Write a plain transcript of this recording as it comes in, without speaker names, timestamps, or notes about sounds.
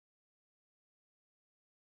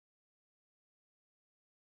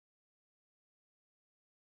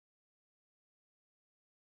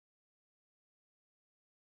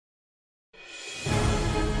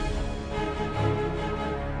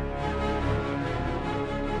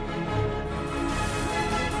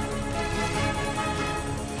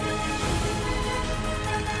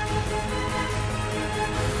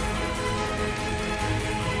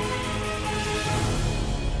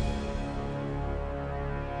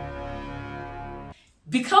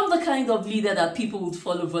Become the kind of leader that people would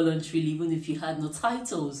follow voluntarily even if you had no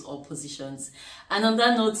titles or positions. And on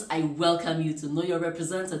that note, I welcome you to Know Your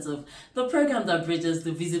Representative, the program that bridges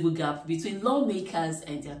the visible gap between lawmakers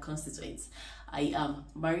and their constituents. I am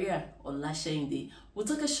Mariah Olasheinde. We'll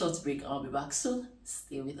take a short break and I'll be back soon.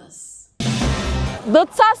 Stay with us. The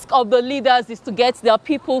task of the leaders is to get their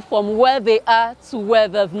people from where they are to where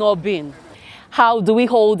they've not been. How do we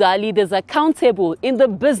hold our leaders accountable in the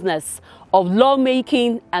business of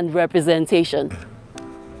lawmaking and representation?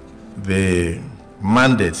 The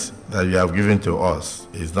mandate that you have given to us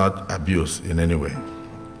is not abuse in any way.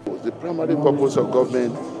 The primary purpose of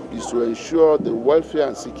government is to ensure the welfare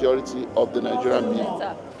and security of the Nigerian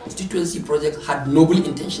people. Constituency project had noble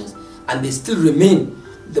intentions and they still remain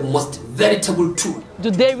the most veritable tool. Do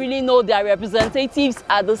they really know their representatives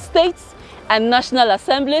at the states and national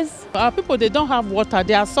assemblies? Our people, they don't have water,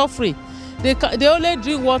 they are suffering. They only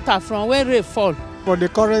drink water from where rain fall. For the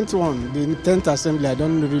current one, the 10th assembly, I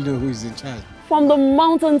don't really know who is in charge. From the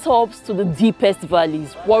mountaintops to the deepest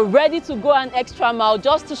valleys, we're ready to go an extra mile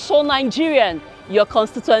just to show Nigerian your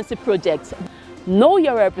constituency project. Know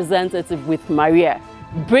Your Representative with Mariah,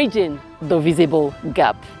 bridging the visible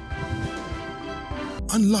gap.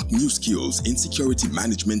 Unlock new skills in security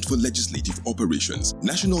management for legislative operations.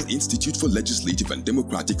 National Institute for Legislative and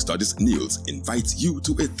Democratic Studies (NILS) invites you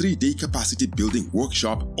to a 3-day capacity building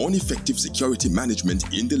workshop on effective security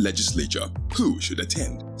management in the legislature. Who should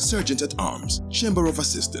attend? Sergeant at Arms, Chamber of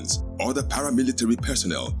Assistants, other paramilitary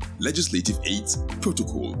personnel, legislative aides,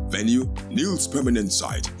 protocol, venue, NILS permanent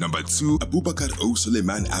site, number 2 Abubakar O.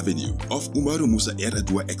 Suleiman Avenue off Umaru Musa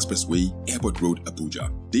Yar'Adua Expressway, Airport Road,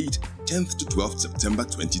 Abuja. Date 10th to 12th September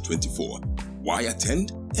 2024. Why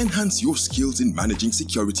attend? Enhance your skills in managing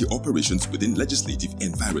security operations within legislative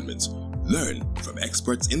environments. Learn from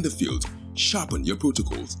experts in the field, sharpen your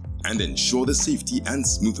protocols, and ensure the safety and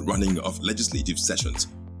smooth running of legislative sessions.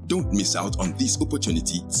 Don't miss out on this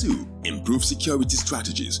opportunity to improve security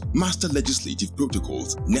strategies, master legislative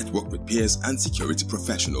protocols, network with peers and security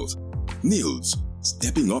professionals. NILS,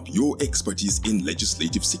 stepping up your expertise in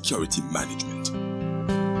legislative security management.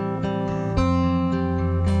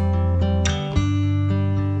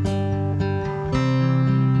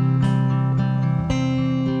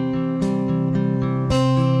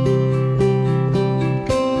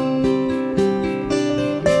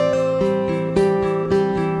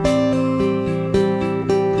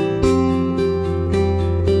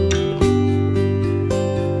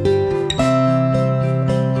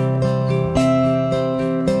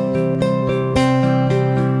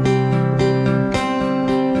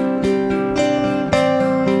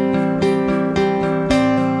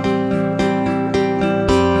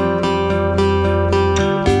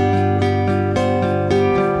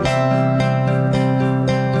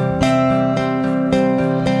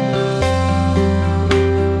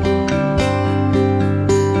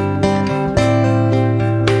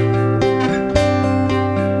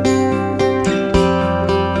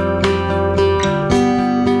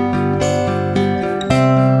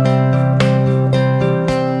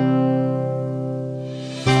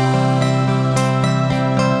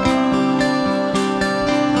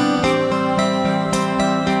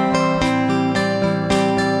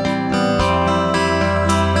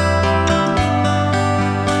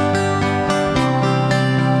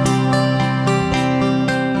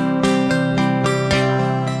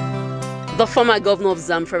 The former governor of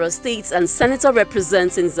Zamfara State and senator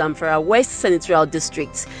representing Zamfara West Senatorial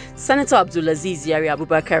District, Senator Abdulaziz Yari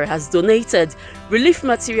Abubakar, has donated relief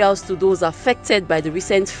materials to those affected by the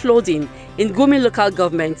recent flooding in Gummi local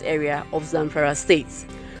government area of Zamfara State.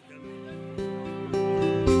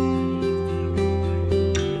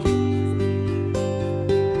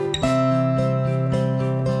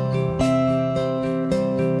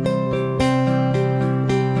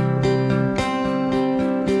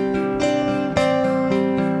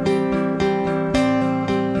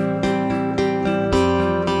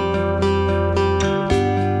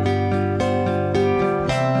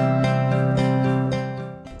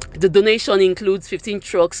 The donation includes 15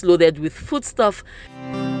 trucks loaded with foodstuff,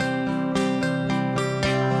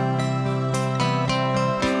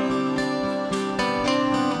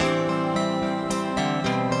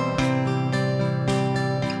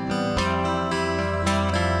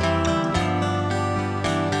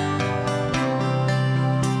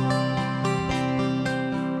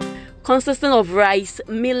 consisting of rice,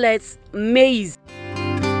 millets, maize,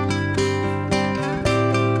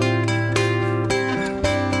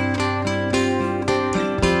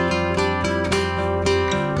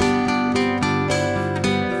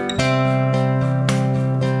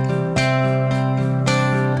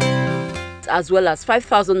 as well as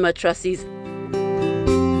 5,000 mattresses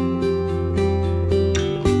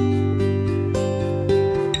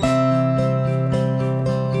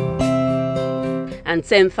and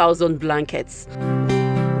 10,000 blankets.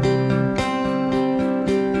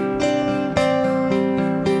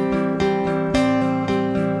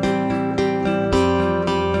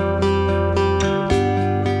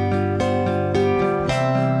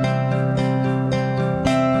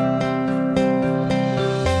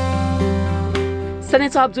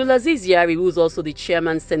 Senator Abdulaziz Yari, who is also the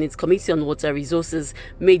chairman Senate Committee on Water Resources,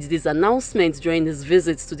 made this announcement during his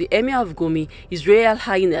visit to the Emir of Gummi, His Royal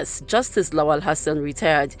Highness Justice Lawal Hassan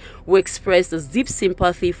retired, who expressed his deep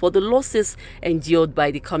sympathy for the losses endured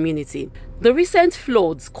by the community. The recent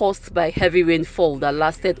floods caused by heavy rainfall that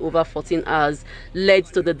lasted over 14 hours led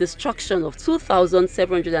to the destruction of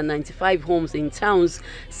 2,795 homes in towns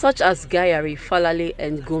such as Yari, Falale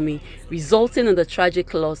and Gummi, resulting in the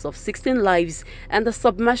tragic loss of 16 lives and the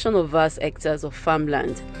submersion of vast hectares of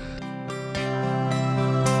farmland.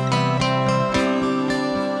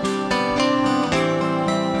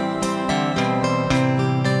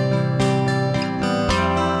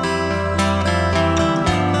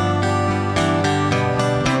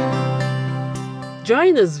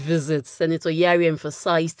 During his visit, Senator Yari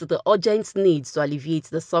emphasized the urgent need to alleviate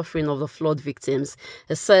the suffering of the flood victims.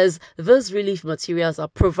 He says these relief materials are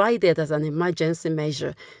provided as an emergency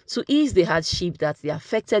measure to ease the hardship that the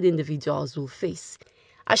affected individuals will face.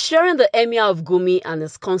 Assuring the Emir of Gummi and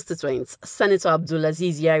his constituents, Senator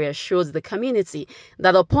Abdulaziz Yari assured the community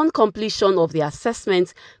that upon completion of the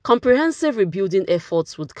assessment, comprehensive rebuilding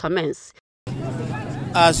efforts would commence.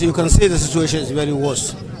 As you can see, the situation is very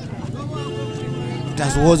worse. It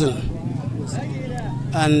has worsened,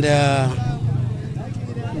 and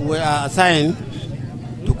we are assigned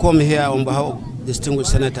to come here on behalf of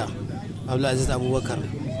distinguished Senator Abdulaziz Abubakar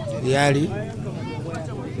Yari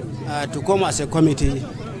to come as a committee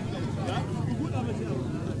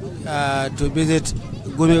to visit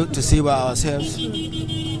Gummi to see by ourselves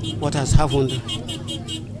what has happened,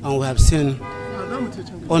 and we have seen,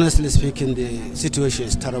 honestly speaking, the situation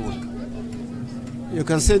is terrible. You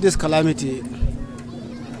can see this calamity.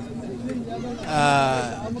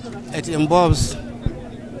 It involves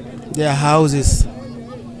their houses,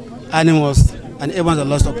 animals, and even the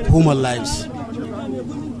loss of human lives.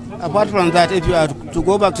 Apart from that, if you are to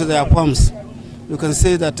go back to their farms, you can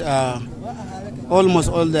see that almost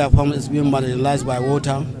all their farms is being marginalized by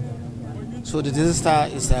water. So the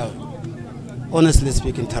disaster is, honestly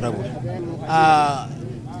speaking, terrible.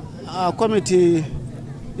 Our committee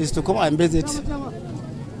is to come and visit.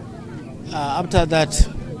 After that,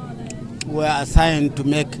 we are assigned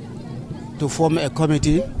to form a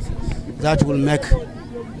committee that will make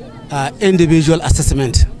individual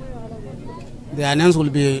assessment. Their names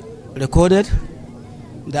will be recorded,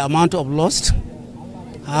 the amount of lost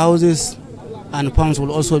houses and farms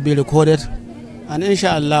will also be recorded, and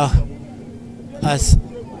inshallah, as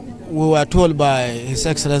we were told by His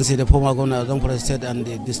Excellency the former Governor of Zamfara State and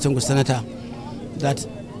the distinguished Senator, that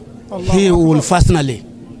he will personally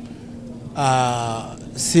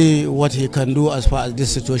see what he can do as far as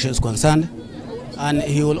this situation is concerned, and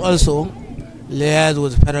he will also liaise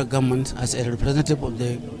with the federal government as a representative of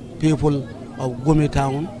the people of Gummi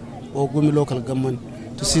town or Gummi local government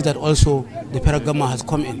to see that also the federal government has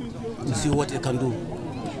come in to see what it can do,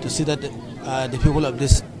 to see that the people of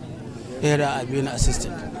this area are being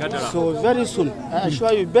assisted. So very soon, I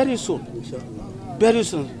assure you, very soon,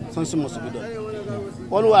 something must be done.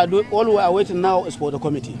 All we are waiting now is for the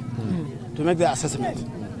committee to make the assessment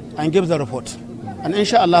and give the report. And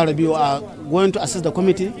inshallah, we are going to assist the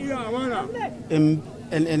committee in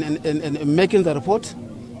making the report,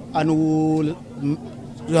 and we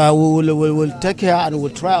will take care and we will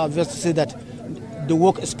try our best to see that the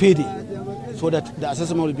work is speedy, so that the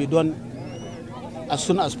assessment will be done as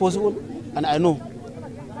soon as possible. And I know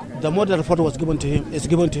the more the report is given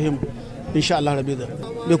to him, inshallah, will be there.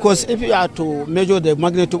 Because if you are to measure the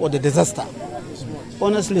magnitude of the disaster,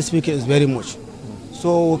 honestly speaking, it's very much.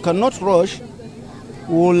 So we cannot rush.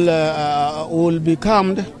 We'll be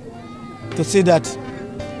calmed to see that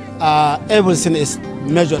everything is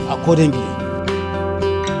measured accordingly.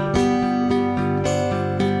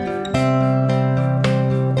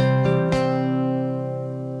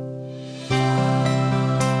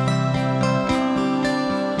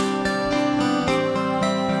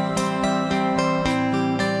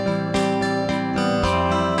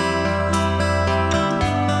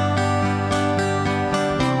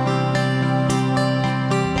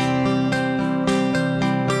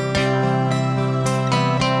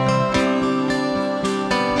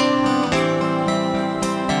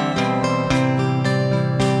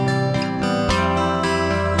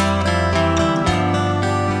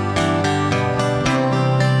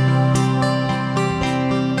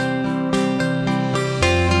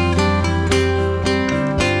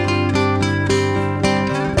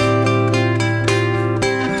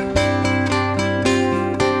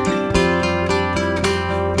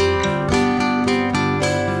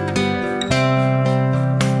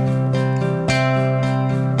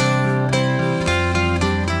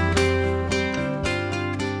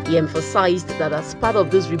 He emphasized that as part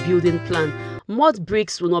of this rebuilding plan, mud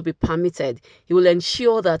bricks will not be permitted. He will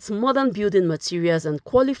ensure that modern building materials and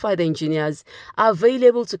qualified engineers are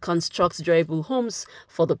available to construct durable homes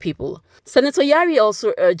for the people. Senator Yari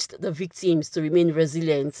also urged the victims to remain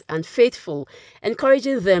resilient and faithful,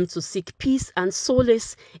 encouraging them to seek peace and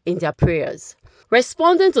solace in their prayers.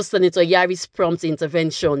 Responding to Senator Yari's prompt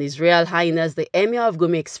intervention, His Royal Highness the Emir of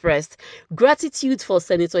Gummi expressed gratitude for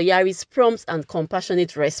Senator Yari's prompt and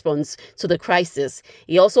compassionate response to the crisis.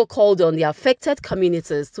 He also called on the affected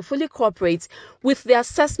communities to fully cooperate with the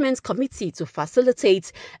assessment committee to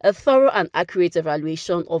facilitate a thorough and accurate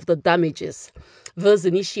evaluation of the damages. This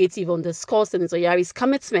initiative underscores Senator Yari's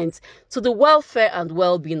commitment to the welfare and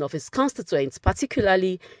well-being of his constituents,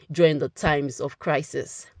 particularly during the times of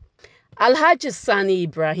crisis. Alhaji Sani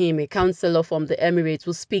Ibrahim, a councillor from the Emirates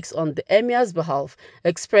who speaks on the Emir's behalf,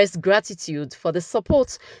 expressed gratitude for the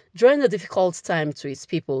support during a difficult time to his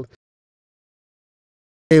people.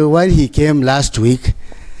 When he came last week,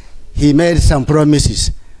 he made some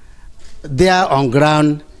promises. There on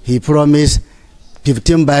ground, he promised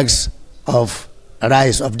 15 bags of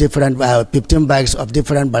rice of different 15 bags of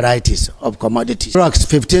different varieties of commodities.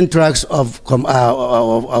 15 trucks of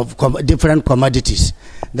different commodities.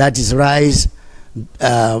 That is rice,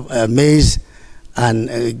 maize,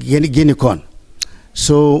 and guinea corn.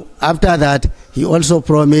 So after that, he also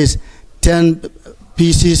promised 10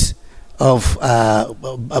 pieces of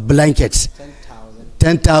blankets,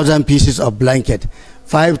 10,000 pieces of blanket,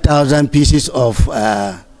 5,000 pieces of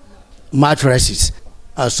mattresses.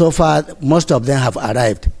 So far, most of them have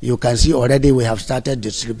arrived. You can see already we have started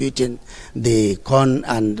distributing the corn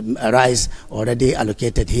and rice already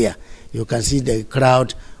allocated here. You can see the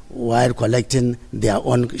crowd while collecting their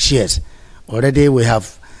own shares. Already we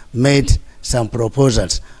have made some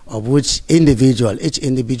proposals of which each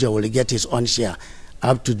individual will get his own share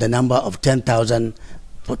up to the number of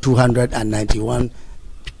 10,291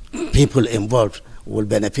 people involved will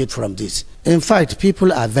benefit from this. In fact,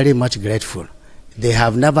 people are very much grateful. They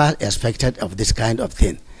have never expected of this kind of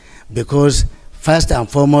thing because first and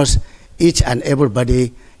foremost, each and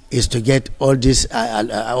everybody is to get all these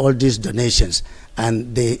donations,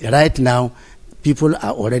 and right now people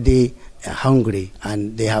are already hungry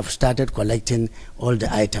and they have started collecting all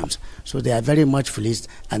the items. So they are very much pleased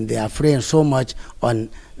and they are praying so much on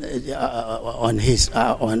Abdulaziz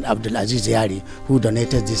Yari, who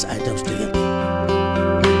donated these items to him.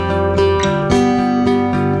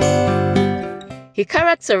 He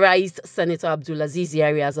characterized Senator Abdulaziz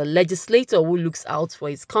Yari as a legislator who looks out for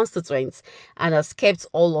his constituents and has kept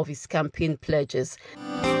all of his campaign pledges.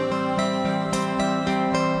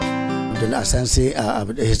 His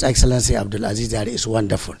Excellency Abdulaziz Yari is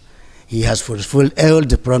wonderful. He has fulfilled all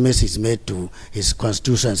the promises made to his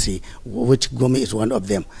constituency, which Gummi is one of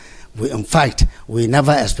them. In fact, we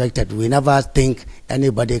never expected, we never think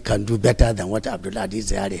anybody can do better than what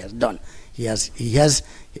Abdulaziz Yari has done. He has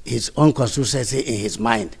his own constituency in his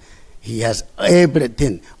mind. He has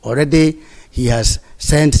everything. Already he has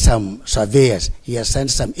sent some surveyors, he has sent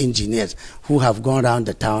some engineers who have gone around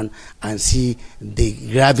the town and see the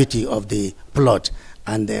gravity of the plot.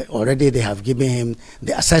 And already they have given him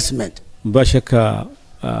the assessment. Bashaka,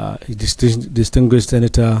 distinguished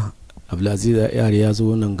Senator Abdulaziz Yari ya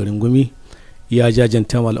zo nan garin Gummi, ya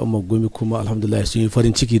jajanta al'ummar Gummi kuma alhamdulillah sun yi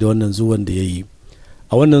farin ciki da wannan zuwan da yayi.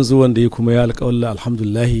 A wannan zuwan da ya kuma ya alƙawalla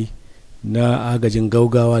alhamdulillah na agajin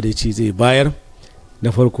gaugawa da yace zai bayar.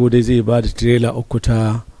 Na farko dai zai ba da tirela 3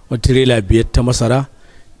 ta tirela 5 ta masara,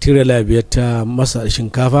 tirela 5 ta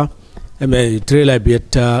shinkafa, tirela 5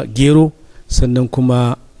 ta gero, sannan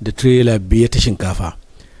kuma da tirela 5 ta shinkafa.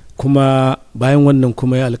 Kuma bayan wannan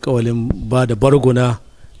kuma ya alƙawalin ba da barguna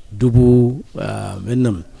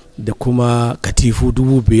 1000 da kuma katifu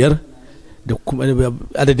 5000 da kuma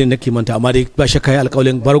adadin da ke manta, amma dai ba shakka ya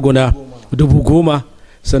alƙawalin barguna 10,000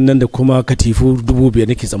 sannan da kuma katifu 5,000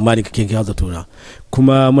 nake tsammani kake kyan zatona.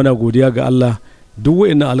 Kuma muna godiya ga Allah duk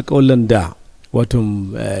wa'annan alƙawalan da wato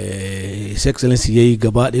His Excellency yayi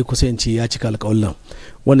gaba ɗaya kusa in ce ya cika alƙawalan.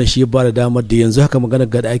 Wannan shi ya ba da damar da yanzu haka magana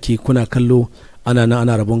ga da ake kuna kallo ana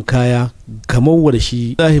rabon kaya kamar wanda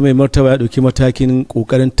shi Allahi mai martaba ya ɗauki matakin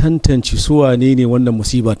ƙoƙarin tantance su wane ne wannan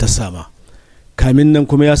musiba ta sama. Kamin nan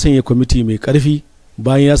kuma ya sanya kwamiti mai ƙarfi,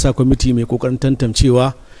 bayan ya sa kwamiti mai ƙoƙarin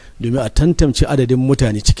tantancewa domin a tantance adadin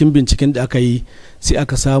mutane. Cikin binciken da aka yi sai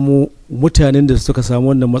aka samu mutanen da suka samu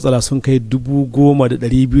wannan matsala sun kai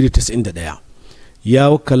 10,291. Ya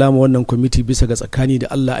wakala ma wannan kwamiti bisa ga tsakani da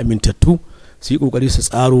Allah amintattu su yi ƙoƙari su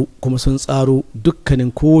tsaro, kuma sun tsaro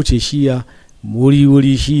dukkanin kowace shiya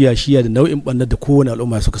wuri shiya da nau'in ɓannar da kowane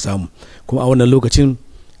al'umma suka samu. Kuma a wannan lokacin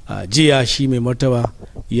jiya shi mai martaba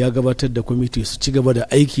ya gabatar da kwamiti su ci gaba da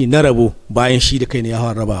aiki na rabo bayan shi da kai ne ya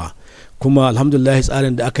fara rabawa. Kuma alhamdulillah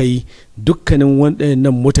tsarin da aka yi dukkanin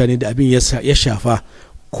waɗannan mutane da abin ya shafa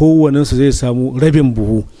kowanensu zai samu rabin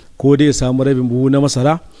buhu, ko dai ya samu rabin buhu na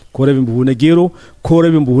masara, ko rabin buhu na gero, ko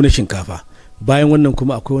rabin buhu na shinkafa. Bayan wannan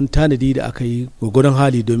kuma akwai wani tanadi da aka yi gwagwadon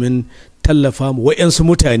hali domin tallafa mu wa'yansu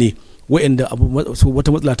mutane wa'yanda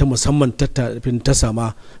wata matsala ta musamman ta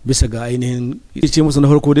sama bisa ga ainihin ce musu na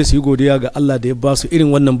farko dai su yi godiya ga Allah da ya ba su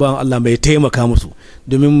irin wannan bawan Allah mai taimaka musu,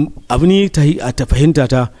 domin abu ne ta fahimta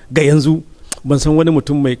ta ga yanzu ban san wani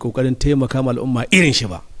mutum mai kokarin taimaka ma al'umma irin shi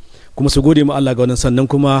ba, kuma su gode ma Allah ga wannan, sannan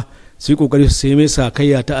kuma su yi kokari su sai mai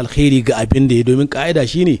sakayya ta alkhairi ga abin da ya, domin ka'ida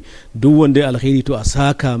shine duk wanda ya alkhairi to a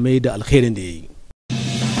saka mai da alkhairin da ya yi.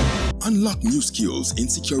 Unlock new skills in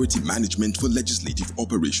security management for legislative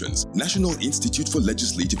operations. National Institute for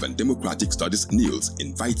Legislative and Democratic Studies (NILS)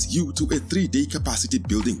 invites you to a 3-day capacity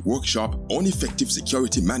building workshop on effective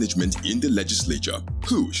security management in the legislature.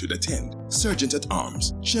 Who should attend? Sergeant at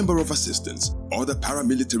Arms, Chamber of Assistants, other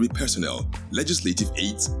paramilitary personnel, legislative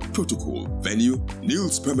aides, protocol. Venue,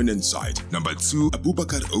 NILS Permanent Site, number 2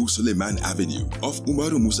 Abubakar O. Suleiman Avenue off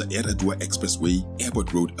Umaru Musa Eradua Expressway,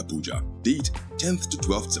 Airport Road, Abuja. Date 10th to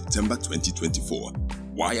 12th September 2024.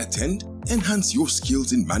 Why attend? Enhance your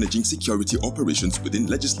skills in managing security operations within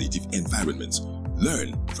legislative environments.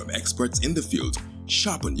 Learn from experts in the field,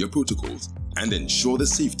 sharpen your protocols, and ensure the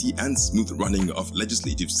safety and smooth running of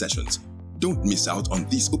legislative sessions. Don't miss out on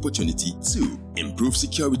this opportunity to improve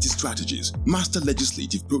security strategies, master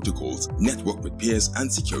legislative protocols, network with peers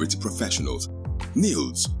and security professionals.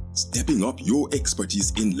 NILS, stepping up your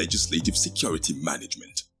expertise in legislative security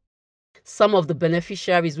management. Some of the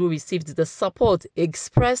beneficiaries who received the support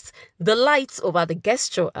expressed delight over the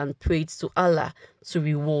gesture and prayed to Allah to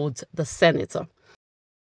reward the senator.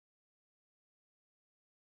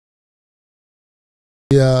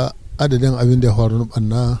 Ya adadin abin da ya faru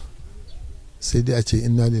banna sai dai a ce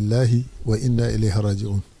inna lillahi wa inna ilaihi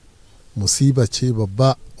raji'un. Musiba ce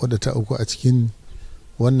babba wadda ta auku a cikin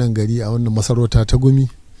wannan gari a wannan masarauta ta Gumi.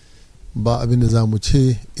 Ba abin da za mu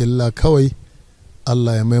ce illa kawai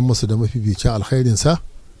Allah ya mai musu da mafificin alkhairinsa,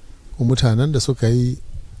 ko mutanen da suka yi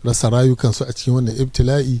rasa rayukansu a cikin wannan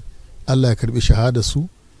ibtila'i Allah ya karbi shahada su,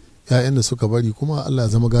 ‘ya'yan da suka bari kuma Allah ya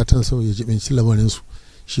zama gatan su ya jibinci lamarinsu.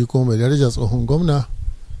 Shi kuma mai daraja tsohon gwamna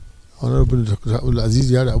honorable Dr.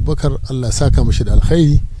 Abdulaziz Yari Abubakar, Allah ya saka mashi da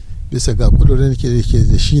alkhairi bisa ga kudurin da ke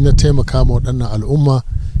da shi na taimaka ma waɗannan al'umma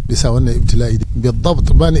bisa wannan ibtila'i.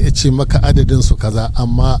 Bidabt ba ni ce maka adadin su kaza,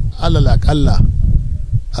 amma alal akalla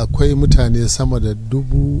akwai mutane sama da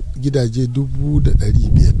gidaje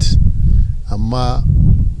 500,000, amma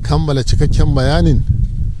kammala cikakken bayanin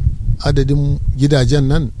adadin gidajen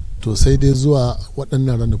nan to sai dai zuwa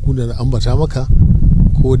waɗannan ranaku da ambata maka,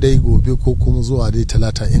 ko dai gobe ko kuma zuwa dai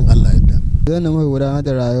talata in Allah yadda. Zan mai gudanar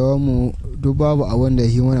da rayuwarmu duk babu abin da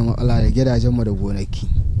yi mana matsala da gidajenmu da gonaki.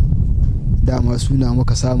 Dama suna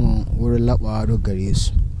muka samun wurin laɓawa duk gare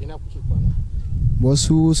su.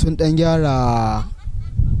 Wasu sun ɗan gyara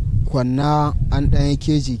kwanna, an ɗan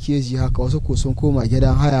keji haka, wasu ko sun koma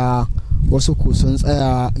gidan haya, wasu ko sun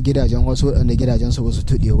tsaya gidajen wasu waɗanda gidajen su basu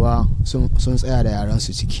tuɗewa sun tsaya da yaran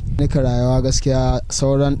su ciki. Nika rayuwa gaskiya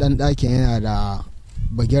sauran ɗan ɗakin yana da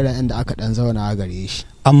bagiran inda aka ɗan zauna a gare shi,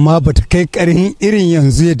 amma bata kai ƙarhin irin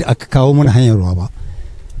yanzu yadda aka kawo mana hanyar ruwa ba,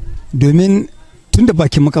 domin tun da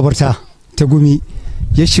bakin makabarta ta Gumi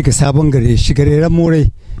ya shiga sabon gare shigareren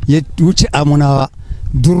more ya wuce Amunawa,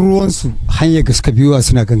 duk ruwansu hanyar ga suka biyuwa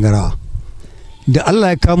suna gangarawa. Da Allah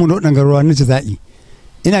ya kawo da waɗanda ruwa na jaza'i,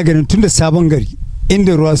 ina ganin tun da sabon gari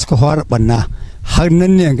inda ruwa suka fara ɓanna har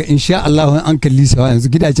nan ne ga insha Allah an kalli sawa yanzu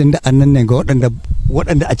gidajen da annan ne ga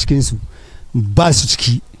waɗanda a cikinsu ba su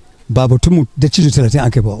ciki, ba batun da cijo 30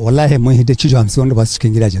 an kai ba, wallahi mun hidda cijo 50 wanda ba su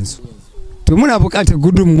cikin gidajensu. To muna buƙatar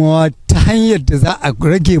gudunmawa ta hanyar da za a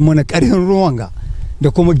rage mana ƙarfin ruwan ga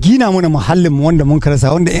da kuma gina mana muhallin mu wanda mun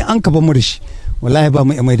karasa, wanda in an kaba mu da shi wallahi ba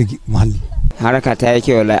mu mai da muhalli. Haraka ta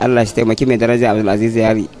yake wallahi, Allah shi taimaki mai daraja Abdulaziz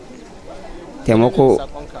Yari. Taimako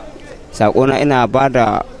sakona ina ba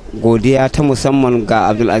da godiya ta musamman ga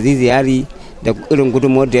Abdulaziz Yari da irin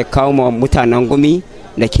gudunmawar da ya kawo ma mutanen Gumi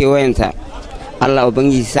da kewayenta. Allah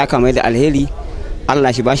ubangiji saka mai da alheri,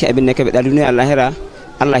 Allah shi bashi abin da ka bada duniya lahira,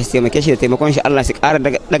 Allah shi taimake shi da taimakon shi, Allah shi ƙara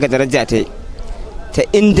daga daraja ta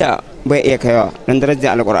inda bai iya kaiwa dan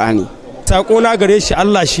daraja alƙur'ani. Sakona gare shi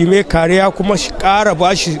Allah shi mai kariya kuma shi ƙara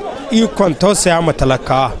bashi ikon tausaya ma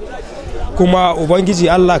talakawa, kuma ubangiji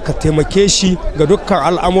Allah ka taimake shi ga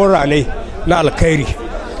dukkan al'amura ne na alkhairi,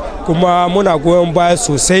 kuma muna goyon baya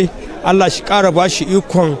sosai. Allah shi ƙara bashi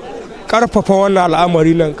ikon ƙarfafa wannan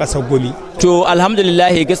al'amari nan ƙasar Gumi. To alhamdulillah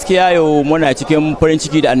gaskiya yau muna cikin farin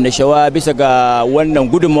ciki da annashawa bisa ga wannan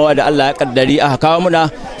gudunmawa da Allah ya kaddari aka kawo muna,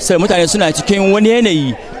 sai mutane suna cikin wani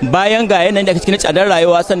yanayi bayan ga yanayin da ake cikin tsadar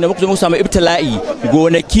rayuwa, sannan muka zo mu samu ibtila'i,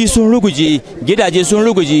 gonaki sun ruguje, gidaje sun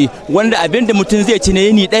ruguje, wanda abinda mutum zai ci ne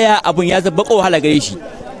yini daya abun ya zaba wahala gare shi.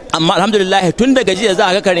 Amma alhamdulillah tun daga jiya za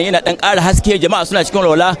a ga karen yana dan ƙara haske, jama'a suna cikin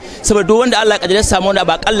walwala, saboda wanda Allah ya kaddara samu wanda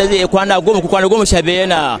ba kalla zai kwana 10 ko kwana 15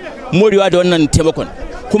 yana morewa da wannan taimakon.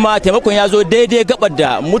 Kuma taimakon ya zo daidai gabar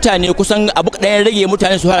da mutane kusan abu ɗayan rage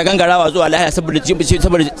mutane su fara gangarawa zuwa lahiya saboda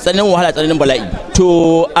tsananin wahala, tsananin bala'i.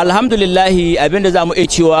 To alhamdulillah abinda za mu iya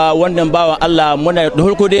cewa wannan bawan Allah muna da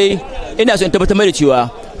farko dai ina so in tabbatar da cewa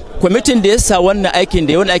kwamitin da ya sa wannan aikin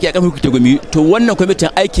da wannan aiki a kan hukunta Gummi, to wannan kwamitin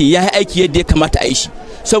aiki ya yi aiki yadda ya kamata a yi shi,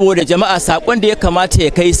 saboda jama'a sakon da ya kamata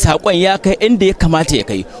ya kai, sakon ya kai inda ya kamata ya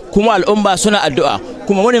kai, kuma al'umma suna addu'a,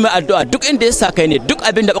 kuma wani mai addu'a duk inda ya sa kai ne, duk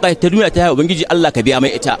abin da baka ta duniya ta yi ubangiji Allah ka biya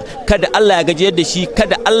mai ita, kada Allah ya gajiyar da shi,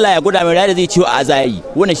 kada Allah ya guda mai da zai ciwo a azayi.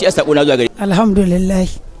 Wannan shi ya sako na zuwa gari. Alhamdulillah,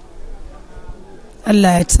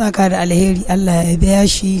 Allah ya saka da alheri, Allah ya biya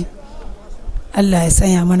shi, Allah ya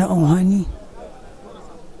sanya mana unhani.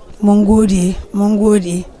 Mun gode,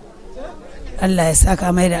 Allah ya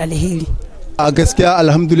saka mai da alheri. A gaskiya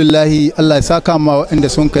alhamdulillahi Allah ya saka ma inda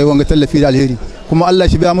sun kai wanga tallafi da alheri, kuma Allah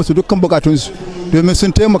shi biya musu dukkan bukatunsu domin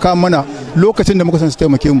sun taimaka mana lokacin da muka san su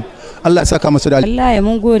taimake mu. Allah ya saka musu da alheri. Allah ya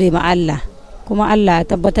mun gode ma Allah, kuma Allah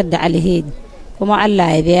ya tabbatar da alheri, kuma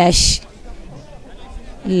Allah ya biya shi.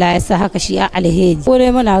 Allah ya sa haka shi a alheri.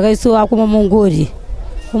 Gode muna gaisuwa kuma mun gode,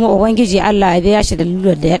 kuma ubangiji Allah ya biya shi da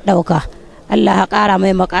lulluwar da ya dauka. Allah ya kara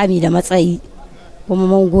mai makami da matsayi, kuma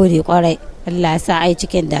mun gode kwarai. Allah ya sa ai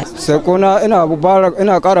cikin da. Sakona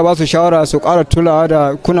ina kara ba su shawara su kara tulawa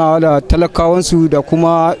da kunawa da talakawansu da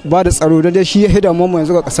kuma ba da tsaro da shi ya hida mu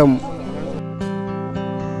yanzu ga kasan mu.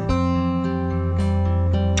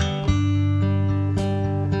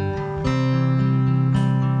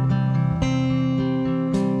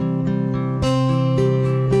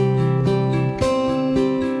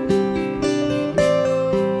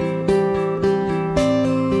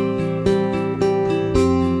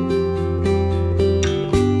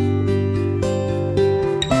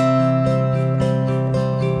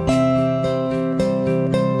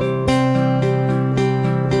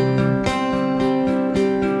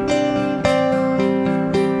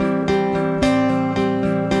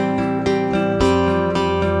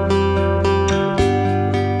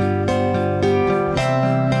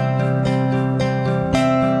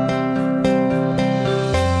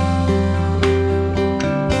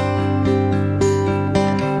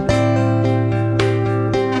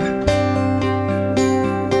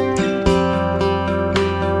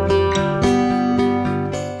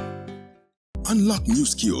 Unlock new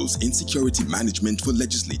skills in security management for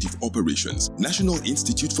legislative operations. National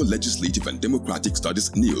Institute for Legislative and Democratic Studies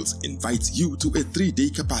 (NILS) invites you to a 3-day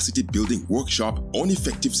capacity building workshop on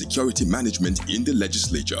effective security management in the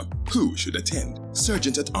legislature. Who should attend?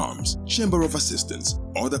 Sergeant at Arms, Chamber of Assistants,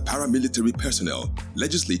 other paramilitary personnel,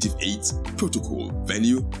 legislative aides, protocol,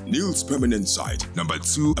 venue, NILS permanent site, number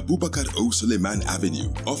 2 Abubakar O. Suleiman Avenue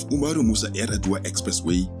off Umaru Musa Eradua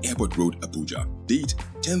Expressway, Airport Road, Abuja. Date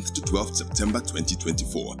 10th to 12th September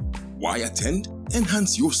 2024. Why attend?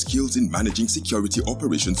 Enhance your skills in managing security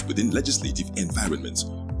operations within legislative environments.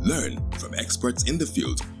 Learn from experts in the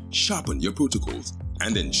field, sharpen your protocols,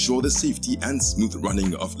 and ensure the safety and smooth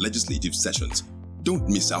running of legislative sessions. Don't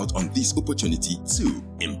miss out on this opportunity to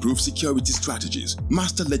improve security strategies,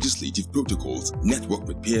 master legislative protocols, network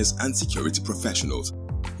with peers and security professionals.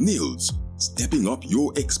 NILS, stepping up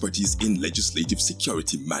your expertise in legislative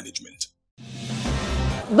security management.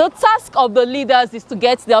 The task of the leaders is to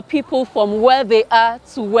get their people from where they are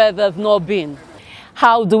to where they've not been.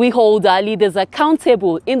 How do we hold our leaders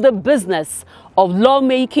accountable in the business of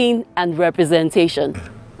lawmaking and representation?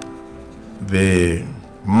 The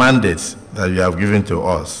mandate that you have given to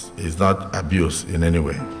us is not abuse in any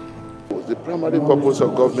way. The primary purpose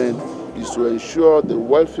of government is to ensure the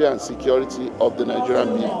welfare and security of the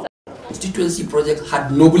Nigerian people. The constituency project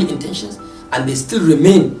had noble intentions, and they still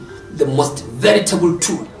remain the most veritable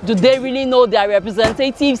tool. Do they really know their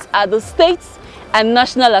representatives at the states and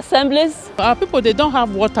national assemblies? Our people, they don't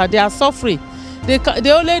have water, they are suffering. They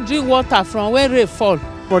only drink water from where rain fall.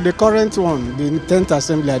 For the current one, the 10th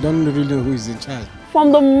assembly, I don't really know who is in charge.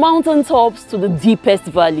 From the mountaintops to the deepest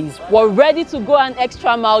valleys, we're ready to go an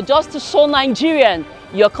extra mile just to show Nigerian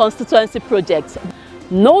your constituency project.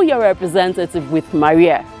 Know your representative with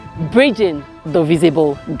Mariah, bridging the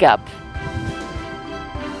visible gap.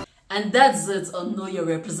 And that's it on Know Your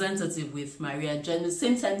Representative with Mariah. Join me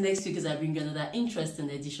same time next week as I bring another interesting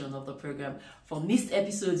edition of the program. For missed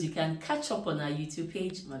episodes, you can catch up on our YouTube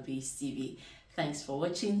page, Mabase TV. Thanks for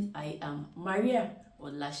watching. I am Mariah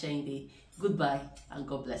Olashende. Goodbye and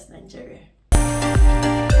God bless Nigeria.